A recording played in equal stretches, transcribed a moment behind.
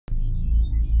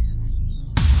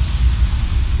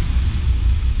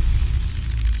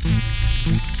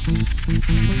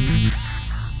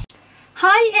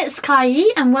Hi, it's Kaeyi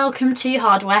and welcome to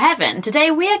Hardware Heaven.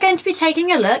 Today we are going to be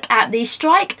taking a look at the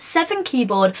S.T.R.I.K.E 7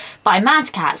 keyboard by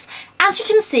Mad Catz. As you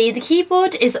can see, the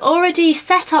keyboard is already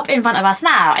set up in front of us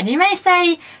now, and you may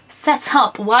say, set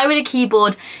up, why would a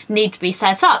keyboard need to be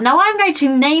set up? Now I'm going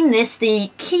to name this the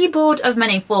keyboard of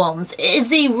many forms. It is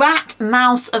the rat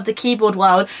mouse of the keyboard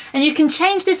world, and you can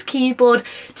change this keyboard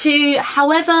to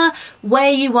however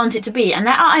way you want it to be, and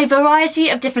there are a variety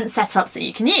of different setups that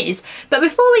you can use. But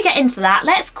before we get into that,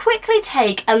 let's quickly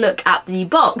take a look at the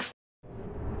box.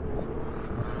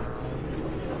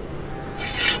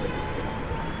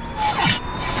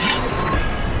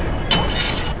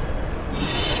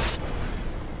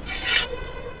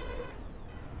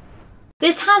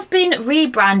 This has been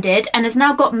rebranded and has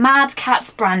now got Mad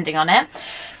Catz branding on it.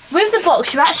 With the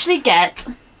box you actually get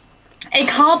a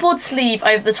cardboard sleeve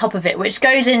over the top of it which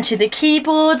goes into the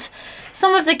keyboard,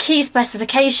 some of the key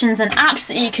specifications and apps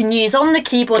that you can use on the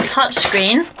keyboard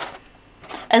touchscreen,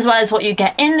 as well as what you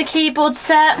get in the keyboard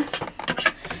set,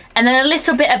 and then a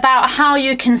little bit about how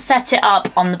you can set it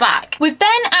up on the back. We've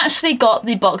then actually got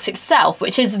the box itself,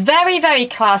 which is very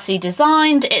classy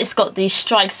designed. It's got the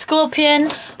S.T.R.I.K.E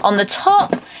scorpion on the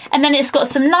top, and then it's got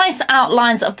some nice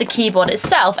outlines of the keyboard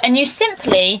itself, and you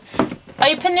simply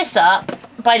open this up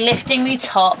by lifting the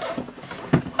top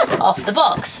off the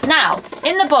box. Now,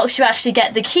 in the box you actually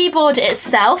get the keyboard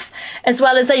itself, as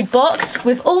well as a box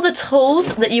with all the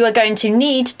tools that you are going to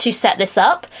need to set this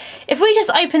up. If we just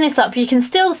open this up, you can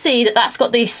still see that that's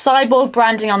got the Cyborg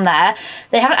branding on there.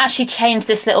 They haven't actually changed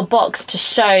this little box to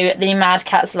show the Mad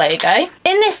Catz logo.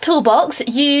 In this toolbox,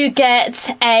 you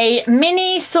get a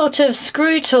mini sort of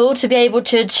screw tool to be able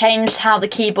to change how the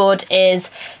keyboard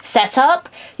is set up.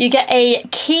 You get a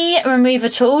key remover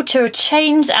tool to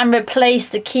change and replace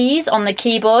the keys on the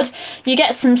keyboard. You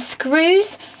get some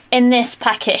screws in this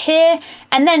packet here,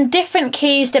 and then different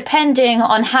keys depending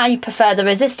on how you prefer the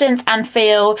resistance and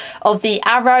feel of the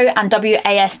arrow and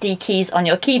WASD keys on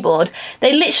your keyboard.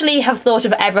 They literally have thought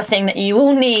of everything that you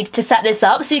will need to set this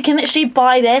up, so you can literally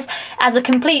buy this as a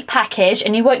complete package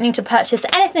and you won't need to purchase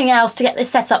anything else to get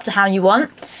this set up to how you want.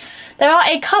 There are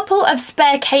a couple of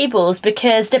spare cables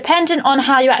because depending on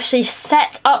how you actually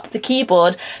set up the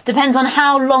keyboard depends on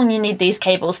how long you need these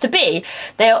cables to be.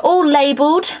 They are all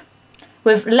labelled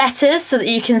with letters so that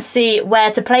you can see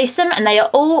where to place them, and they are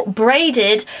all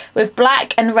braided with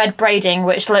black and red braiding,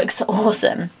 which looks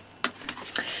awesome.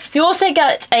 You also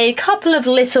get a couple of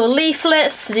little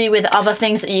leaflets to do with other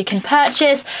things that you can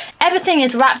purchase. Everything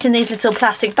is wrapped in these little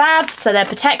plastic bags so they're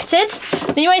protected.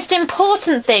 The most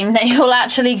important thing that you'll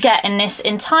actually get in this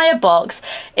entire box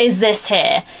is this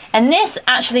here, and this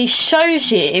actually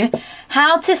shows you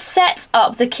how to set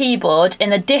up the keyboard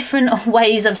in the different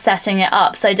ways of setting it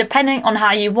up. So depending on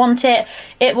how you want it,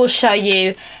 it will show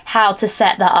you how to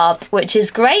set that up, which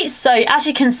is great. So as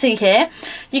you can see here,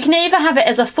 you can either have it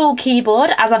as a full keyboard,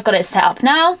 as I've got it set up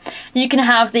now. You can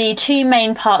have the two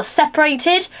main parts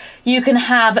separated. You can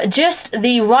have just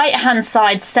the right hand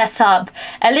side set up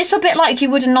a little bit like you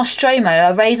would a Nostromo,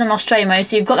 a Razer Nostromo.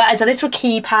 So you've got that as a little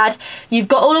keypad. You've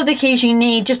got all of the keys you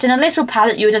need just in a little pad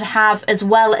that you would have as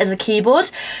well as a keyboard.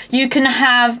 You can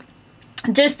have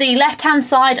just the left hand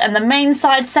side and the main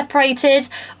side separated,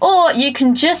 or you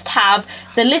can just have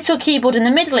the little keyboard in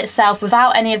the middle itself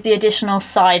without any of the additional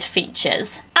side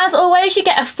features. As always, you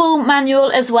get a full manual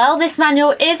as well. This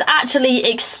manual is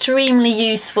actually extremely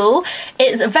useful.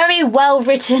 It's very well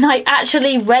written. I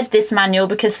actually read this manual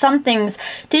because some things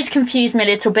did confuse me a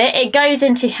little bit. It goes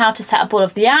into how to set up all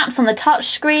of the apps on the touch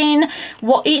screen,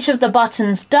 what each of the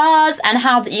buttons does, and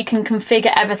how that you can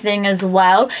configure everything as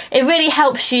well. It really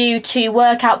helps you to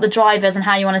work out the drivers and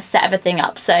how you want to set everything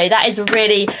up. So that is a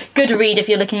really good read if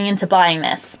you're looking into buying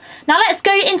this. Now let's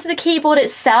go into the keyboard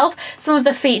itself, some of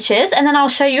the features, and then I'll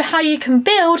show you how you can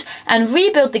build and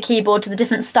rebuild the keyboard to the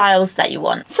different styles that you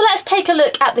want. So let's take a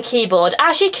look at the keyboard.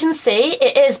 As you can see,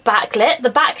 it is backlit.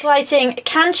 The backlighting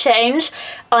can change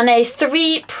on a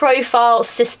 3-profile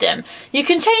system. You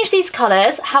can change these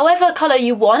colours however colour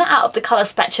you want out of the colour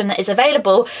spectrum that is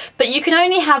available, but you can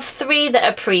only have 3 that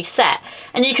are preset,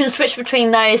 and you can switch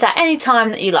between those at any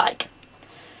time that you like.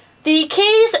 The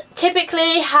keys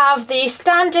typically have the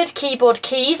standard keyboard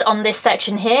keys on this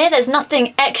section here. There's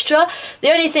nothing extra.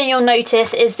 The only thing you'll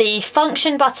notice is the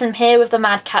function button here with the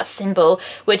Mad Catz symbol,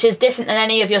 which is different than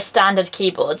any of your standard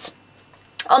keyboards.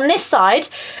 On this side,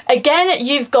 again,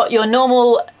 you've got your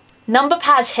normal number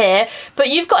pads here, but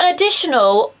you've got an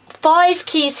additional 5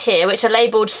 keys here which are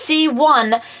labelled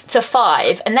C1 to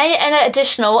 5, and they are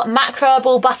additional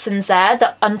macroable buttons there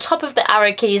that on top of the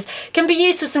arrow keys can be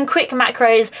used for some quick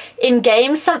macros in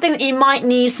games, something that you might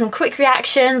need some quick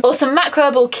reactions or some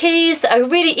macroable keys that are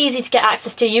really easy to get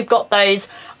access to. You've got those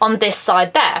on this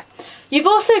side there. You've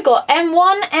also got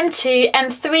M1, M2,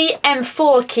 M3,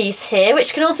 M4 keys here,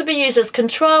 which can also be used as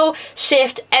Control,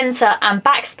 Shift, Enter and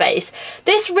Backspace.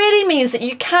 This really means that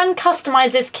you can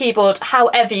customise this keyboard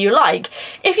however you like.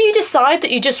 If you decide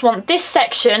that you just want this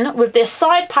section with this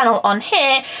side panel on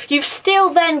here, you've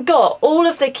still then got all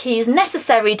of the keys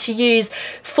necessary to use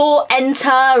for Enter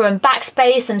and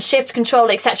Backspace and Shift,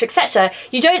 Control, etc, etc.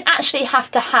 You don't actually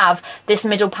have to have this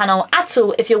middle panel at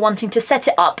all if you're wanting to set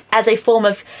it up as a form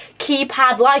of keypad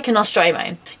like a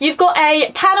Nostromo. You've got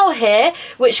a panel here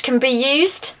which can be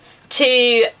used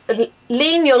to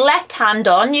lean your left hand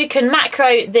on. You can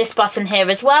macro this button here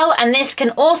as well, and this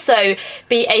can also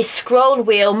be a scroll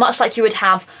wheel much like you would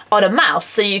have on a mouse,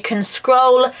 so you can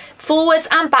scroll forwards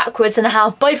and backwards and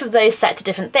have both of those set to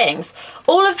different things.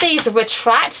 All of these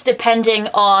retract depending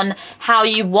on how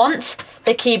you want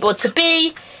the keyboard to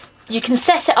be. You can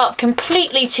set it up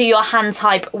completely to your hand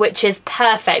type, which is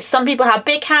perfect. Some people have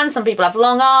big hands, some people have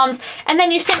long arms, and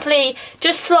then you simply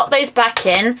just slot those back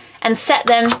in and set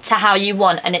them to how you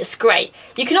want, and it's great.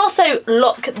 You can also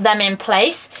lock them in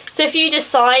place. So if you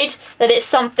decide that it's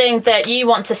something that you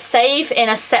want to save in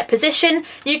a set position,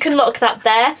 you can lock that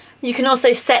there. You can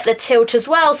also set the tilt as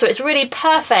well, so it's really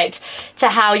perfect to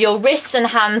how your wrists and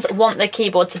hands want the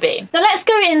keyboard to be. Now let's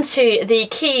go into the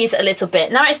keys a little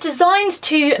bit. Now it's designed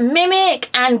to mimic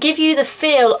and give you the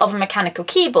feel of a mechanical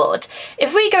keyboard.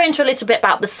 If we go into a little bit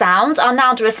about the sound, I'll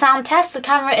now do a sound test. The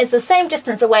camera is the same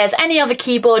distance away as any other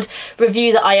keyboard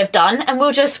review that I have done, and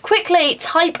we'll just quickly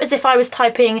type as if I was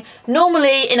typing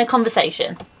normally in a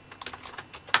conversation.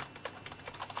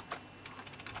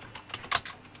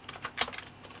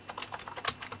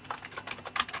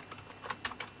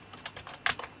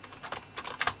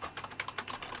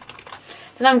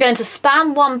 Then I'm going to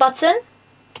spam one button.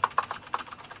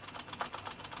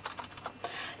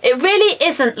 It really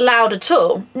isn't loud at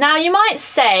all. Now you might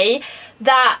say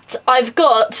that I've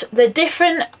got the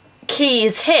different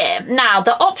keys here. Now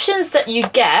the options that you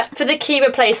get for the key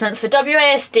replacements for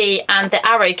WASD and the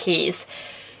arrow keys,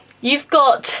 you've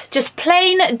got just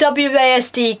plain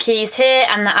WASD keys here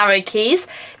and the arrow keys.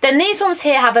 Then these ones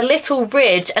here have a little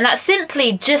ridge, and that's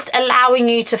simply just allowing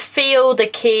you to feel the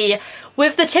key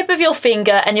with the tip of your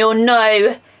finger, and you'll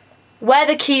know where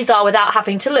the keys are without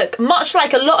having to look. Much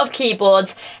like a lot of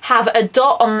keyboards have a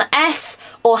dot on the S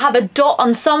or have a dot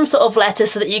on some sort of letter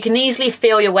so that you can easily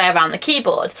feel your way around the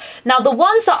keyboard. Now the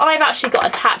ones that I've actually got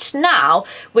attached now,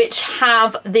 which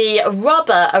have the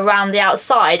rubber around the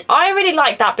outside, I really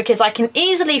like that because I can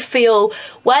easily feel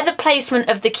where the placement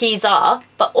of the keys are,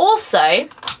 but also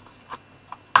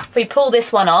if we pull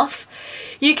this one off,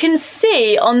 you can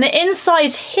see on the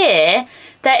inside here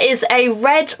there is a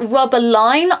red rubber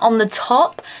line on the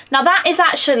top. Now that is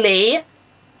actually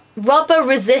rubber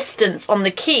resistance on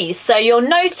the keys. So you'll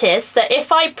notice that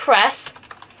if I press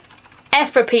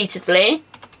F repeatedly,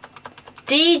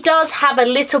 D does have a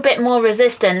little bit more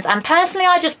resistance, and personally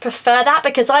I just prefer that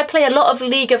because I play a lot of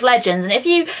League of Legends, and if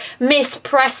you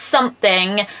mispress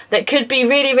something that could be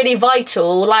really, really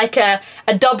vital, like a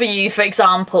W for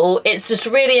example, it's just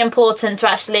really important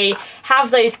to actually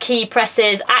have those key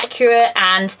presses accurate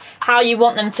and how you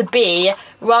want them to be,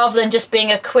 rather than just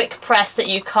being a quick press that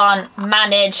you can't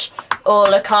manage or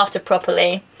look after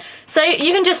properly. So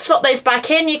you can just slot those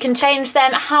back in, you can change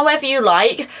them however you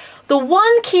like. The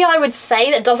one key I would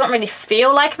say that doesn't really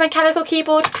feel like a mechanical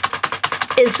keyboard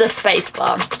is the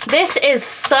spacebar. This is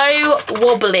so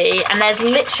wobbly and there's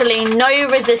literally no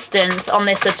resistance on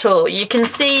this at all. You can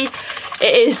see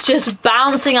it is just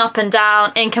bouncing up and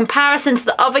down in comparison to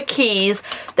the other keys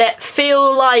that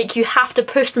feel like you have to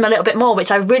push them a little bit more,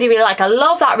 which I really, really like. I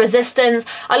love that resistance.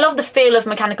 I love the feel of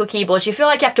mechanical keyboards. You feel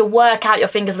like you have to work out your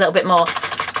fingers a little bit more.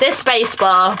 This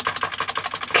spacebar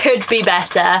could be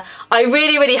better. I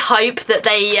really, really hope that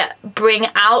they bring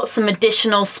out some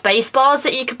additional space bars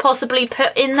that you could possibly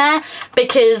put in there,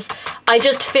 because I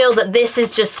just feel that this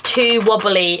is just too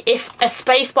wobbly. If a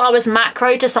space bar was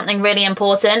macro to something really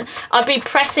important, I'd be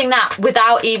pressing that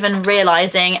without even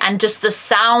realizing, and just the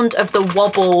sound of the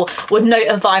wobble would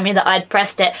notify me that I'd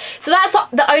pressed it. So that's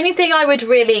the only thing I would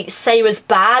really say was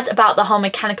bad about the whole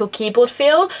mechanical keyboard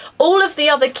feel. All of the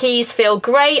other keys feel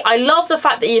great. I love the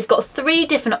fact that you've got 3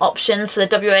 different options for the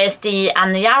WASD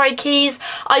and the arrow keys.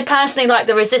 I personally like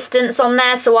the resistance on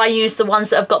there, so I use the ones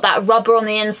that have got that rubber on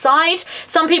the inside.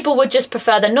 Some people would just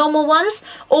prefer the normal ones.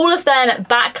 All of them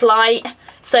backlight,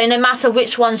 so no matter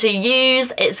which ones you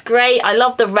use, it's great. I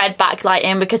love the red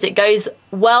backlighting because it goes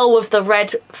well with the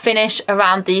red finish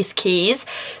around these keys,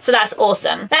 so that's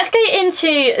awesome. Let's go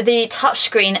into the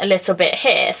touchscreen a little bit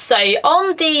here. So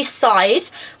on the side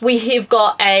we have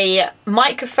got a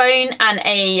microphone and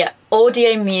a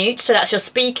audio mute, so that's your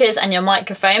speakers and your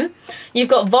microphone. You've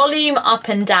got volume up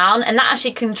and down, and that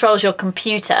actually controls your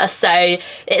computer, so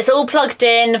it's all plugged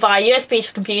in via USB to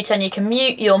your computer, and you can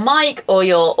mute your mic or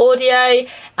your audio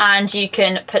and you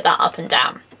can put that up and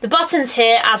down. The buttons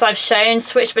here, as I've shown,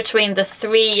 switch between the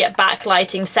 3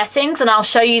 backlighting settings, and I'll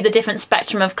show you the different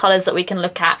spectrum of colours that we can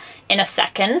look at in a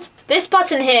second. This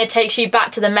button here takes you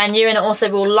back to the menu, and it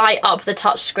also will light up the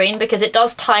touch screen because it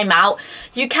does time out.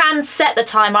 You can set the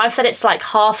timer. I've set it to like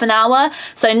half an hour,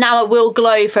 so now it will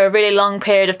glow for a really long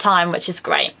period of time, which is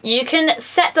great. You can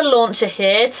set the launcher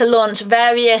here to launch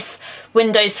various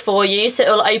windows for you, so it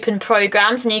will open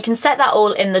programs, and you can set that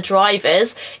all in the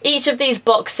drivers. Each of these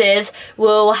boxes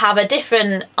will have a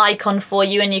different icon for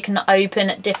you, and you can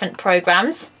open different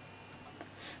programs.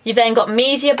 You've then got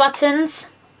media buttons,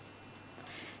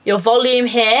 your volume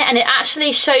here, and it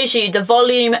actually shows you the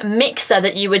volume mixer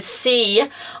that you would see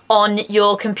on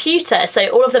your computer. So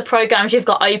all of the programs you've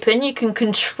got open, you can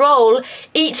control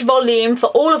each volume for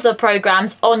all of the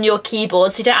programs on your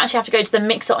keyboard, so you don't actually have to go to the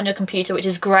mixer on your computer, which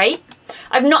is great.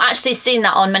 I've not actually seen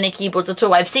that on many keyboards at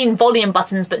all. I've seen volume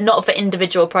buttons, but not for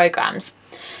individual programs.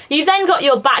 You've then got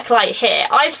your backlight here.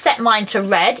 I've set mine to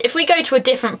red. If we go to a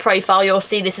different profile, you'll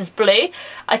see this is blue.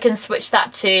 I can switch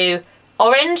that to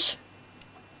orange,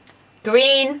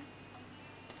 green,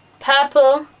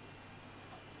 purple,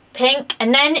 pink,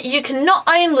 and then you can not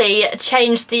only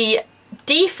change the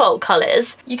default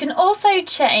colours, you can also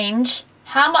change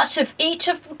how much of each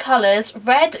of the colours,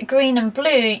 red, green and blue,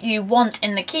 you want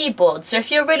in the keyboard. So if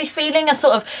you're really feeling a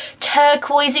sort of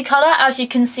turquoisey colour, as you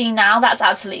can see now, that's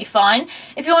absolutely fine.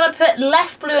 If you want to put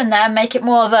less blue in there, make it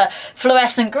more of a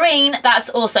fluorescent green, that's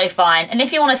also fine. And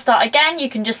if you want to start again, you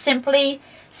can just simply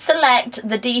select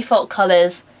the default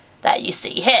colours that you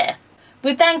see here.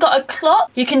 We've then got a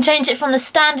clock. You can change it from the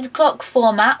standard clock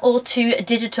format or to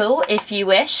digital if you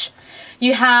wish.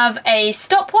 You have a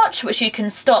stopwatch, which you can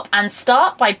stop and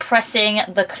start by pressing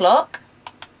the clock.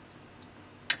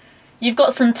 You've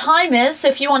got some timers, so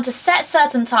if you want to set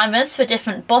certain timers for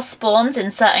different boss spawns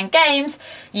in certain games,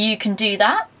 you can do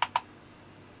that.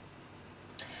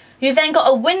 You've then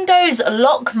got a Windows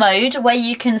lock mode where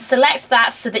you can select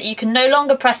that so that you can no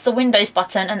longer press the Windows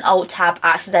button and Alt-Tab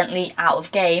accidentally out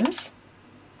of games.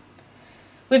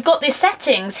 We've got the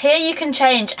settings. Here you can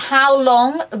change how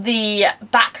long the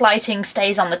backlighting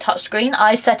stays on the touchscreen.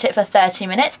 I set it for 30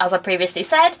 minutes, as I previously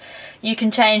said. You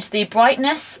can change the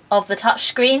brightness of the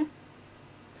touchscreen.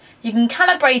 You can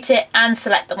calibrate it and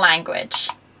select the language.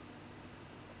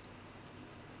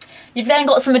 You've then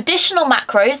got some additional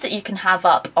macros that you can have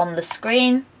up on the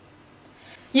screen.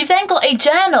 You've then got a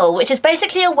journal, which is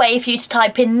basically a way for you to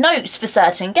type in notes for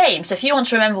certain games. So if you want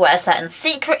to remember where a certain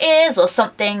secret is or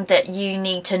something that you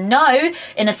need to know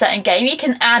in a certain game, you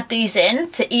can add these in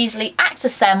to easily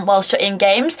access them whilst you're in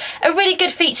games. A really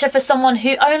good feature for someone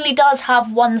who only does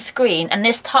have one screen, and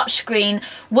this touch screen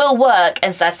will work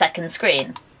as their second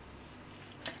screen.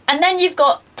 And then you've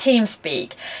got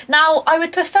TeamSpeak. Now, I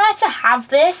would prefer to have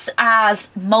this as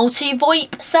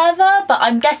multi-VoIP server, but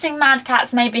I'm guessing Mad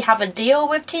Catz maybe have a deal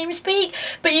with TeamSpeak.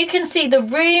 But you can see the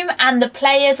room and the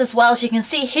players as well, so you can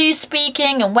see who's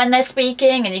speaking and when they're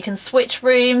speaking, and you can switch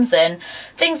rooms and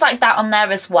things like that on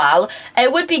there as well.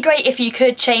 It would be great if you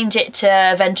could change it to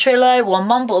Ventrilo or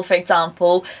Mumble, for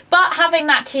example, but having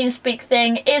that TeamSpeak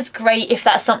thing is great if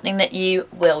that's something that you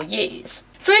will use.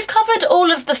 So we've covered all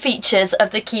of the features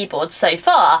of the keyboard so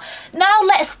far. Now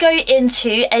let's go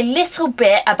into a little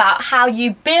bit about how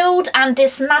you build and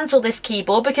dismantle this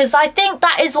keyboard, because I think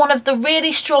that is one of the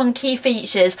really strong key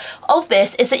features of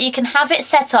this, is that you can have it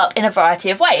set up in a variety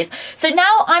of ways. So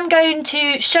now I'm going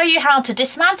to show you how to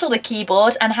dismantle the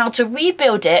keyboard and how to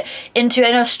rebuild it into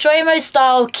an Nostromo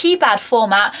style keypad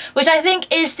format, which I think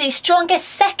is the strongest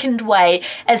second way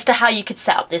as to how you could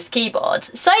set up this keyboard.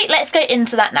 So let's go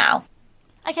into that now.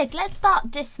 Okay, so let's start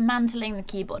dismantling the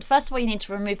keyboard. First of all, you need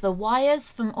to remove the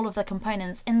wires from all of the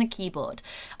components in the keyboard.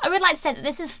 I would like to say that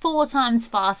this is 4 times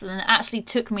faster than it actually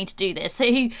took me to do this. So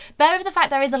bear with the fact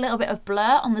there is a little bit of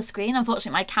blur on the screen.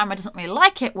 Unfortunately, my camera doesn't really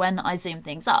like it when I zoom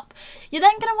things up. You're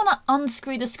then going to want to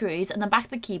unscrew the screws at the back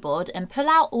of the keyboard and pull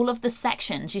out all of the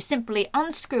sections. You simply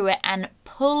unscrew it and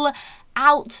pull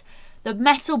out the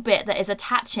metal bit that is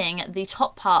attaching the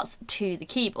top parts to the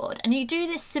keyboard. And you do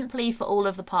this simply for all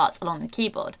of the parts along the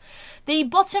keyboard. The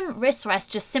bottom wrist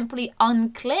rests just simply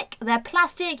unclick. They're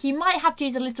plastic. You might have to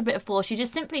use a little bit of force. You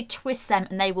just simply twist them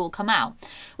and they will come out.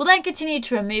 We'll then continue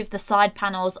to remove the side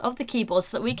panels of the keyboard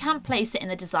so that we can place it in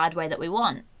the desired way that we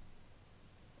want.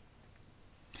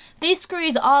 These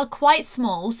screws are quite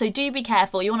small, so do be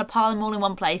careful. You want to pile them all in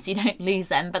one place so you don't lose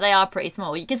them, but they are pretty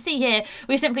small. You can see here,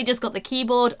 we've simply just got the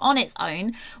keyboard on its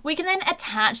own. We can then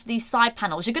attach these side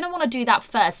panels. You're going to want to do that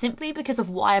first, simply because of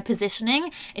wire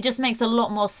positioning. It just makes a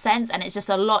lot more sense, and it's just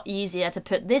a lot easier to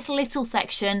put this little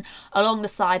section along the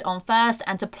side on first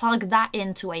and to plug that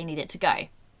into where you need it to go.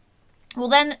 We'll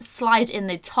then slide in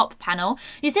the top panel.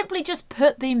 You simply just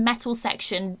put the metal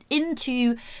section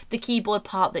into the keyboard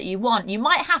part that you want. You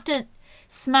might have to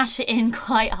smash it in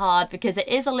quite hard because it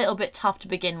is a little bit tough to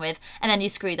begin with, and then you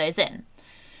screw those in.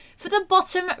 For the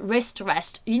bottom wrist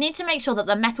rest, you need to make sure that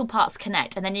the metal parts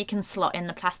connect, and then you can slot in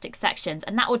the plastic sections,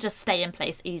 and that will just stay in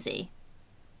place easy.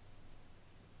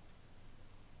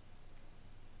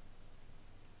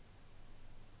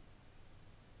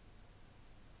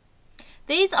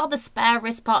 These are the spare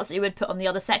wrist parts that you would put on the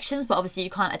other sections, but obviously you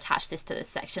can't attach this to the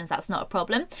sections, that's not a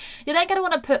problem. You're then going to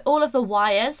want to put all of the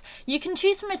wires. You can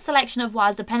choose from a selection of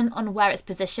wires depending on where it's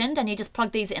positioned, and you just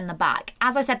plug these in the back.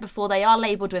 As I said before, they are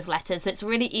labelled with letters, so it's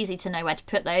really easy to know where to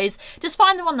put those. Just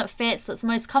find the one that fits, that's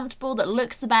most comfortable, that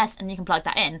looks the best, and you can plug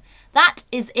that in. That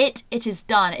is it. It is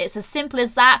done. It's as simple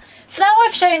as that. So now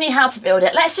I've shown you how to build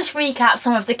it, let's just recap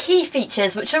some of the key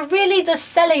features which are really the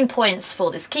selling points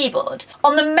for this keyboard.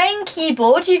 On the main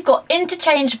keyboard, you've got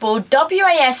interchangeable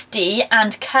WASD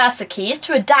and cursor keys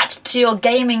to adapt to your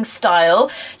gaming style.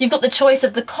 You've got the choice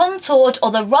of the contoured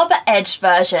or the rubber edged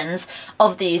versions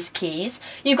of these keys.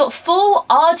 You've got full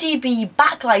RGB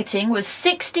backlighting with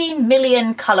 16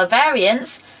 million colour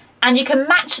variants, and you can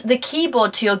match the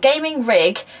keyboard to your gaming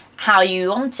rig how you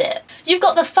want it. You've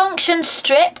got the function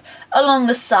strip along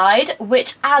the side,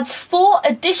 which adds 4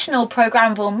 additional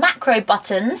programmable macro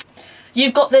buttons.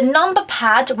 You've got the number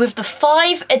pad with the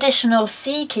 5 additional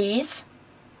C keys,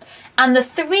 and the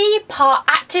 3-part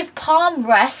active palm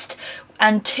rest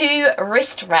and 2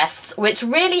 wrist rests, which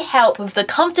really help with the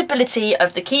comfortability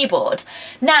of the keyboard.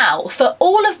 Now, for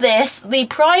all of this, the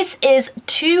price is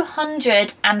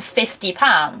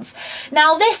 £250.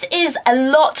 Now, this is a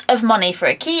lot of money for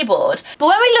a keyboard, but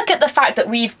when we look at the fact that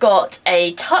we've got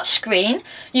a touchscreen,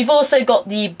 you've also got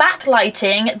the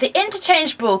backlighting, the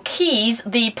interchangeable keys,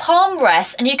 the palm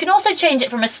rest, and you can also change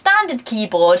it from a standard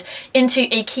keyboard into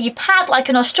a keypad like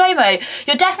an Nostromo,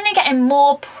 you're definitely getting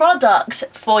more product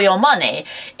for your money.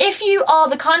 If you are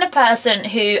the kind of person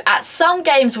who at some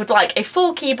games would like a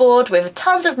full keyboard with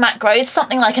tons of macros,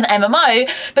 something like an MMO,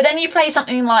 but then you play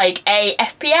something like a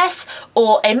FPS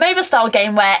or a mobile style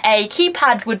game where a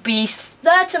keypad would be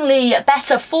certainly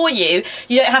better for you.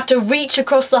 You don't have to reach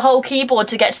across the whole keyboard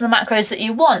to get to the macros that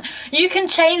you want. You can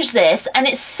change this, and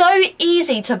it's so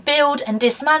easy to build and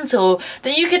dismantle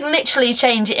that you could literally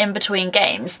change it in between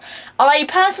games. I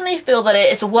personally feel that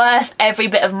it is worth every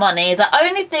bit of money. The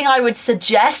only thing I would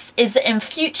suggest is that in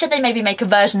future they maybe make a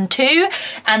version 2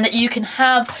 and that you can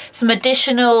have some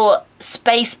additional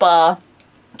spacebar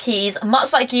keys,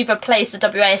 much like you've replaced the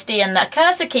WASD and the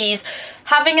cursor keys.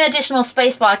 Having an additional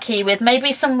spacebar key with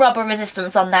maybe some rubber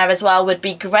resistance on there as well would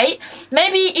be great.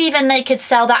 Maybe even they could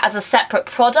sell that as a separate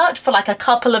product for like a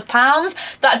couple of pounds.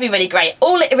 That'd be really great.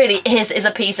 All it really is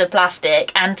a piece of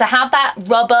plastic, and to have that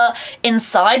rubber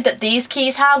inside that these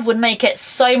keys have would make it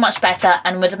so much better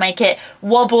and would make it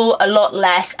wobble a lot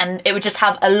less, and it would just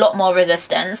have a lot more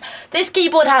resistance. This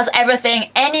keyboard has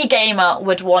everything any gamer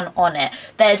would want on it.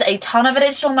 There's a ton of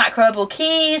additional macroable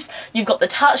keys, you've got the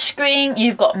touch screen,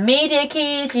 you've got media keys,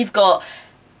 you've got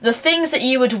the things that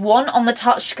you would want on the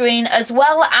touchscreen, as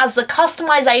well as the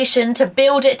customization to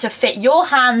build it to fit your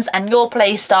hands and your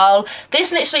play style.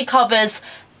 This literally covers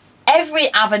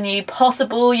every avenue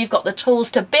possible. You've got the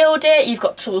tools to build it, you've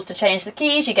got tools to change the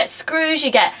keys, you get screws, you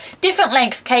get different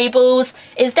length cables.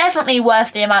 It's definitely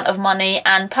worth the amount of money,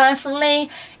 and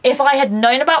personally, if I had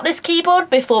known about this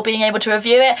keyboard before being able to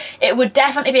review it, it would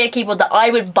definitely be a keyboard that I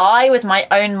would buy with my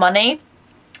own money.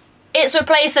 It's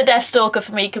replaced the Deathstalker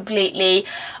for me completely.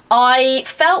 I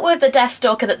felt with the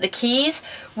Deathstalker that the keys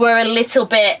were a little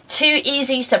bit too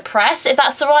easy to press, if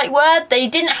that's the right word. They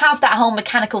didn't have that whole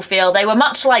mechanical feel. They were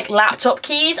much like laptop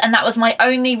keys, and that was my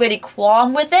only really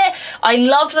qualm with it. I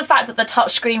loved the fact that the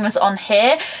touchscreen was on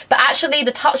here, but actually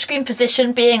the touchscreen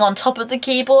position being on top of the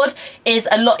keyboard is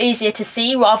a lot easier to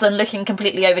see rather than looking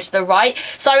completely over to the right.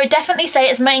 So I would definitely say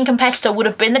its main competitor would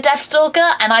have been the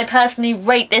Deathstalker, and I personally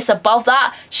rate this above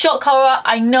that. Shock horror,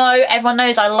 I know, everyone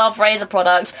knows I love Razer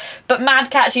products, but Mad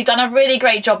Catz, you've done a really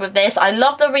great job with this. I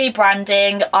love the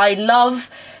rebranding. I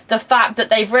love the fact that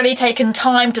they've really taken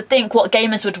time to think what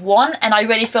gamers would want, and I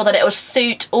really feel that it will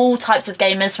suit all types of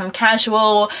gamers, from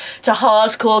casual to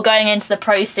hardcore, going into the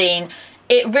pro scene.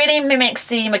 It really mimics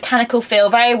the mechanical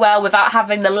feel very well without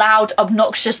having the loud,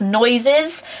 obnoxious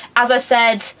noises. As I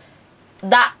said,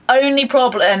 that only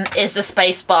problem is the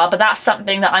space bar, but that's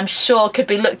something that I'm sure could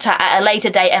be looked at a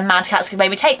later date, and Mad Catz could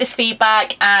maybe take this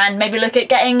feedback and maybe look at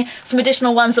getting some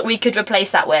additional ones that we could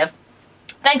replace that with.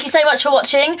 Thank you so much for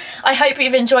watching. I hope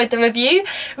you've enjoyed the review.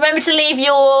 Remember to leave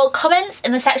your comments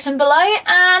in the section below,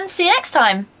 and see you next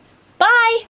time.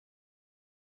 Bye!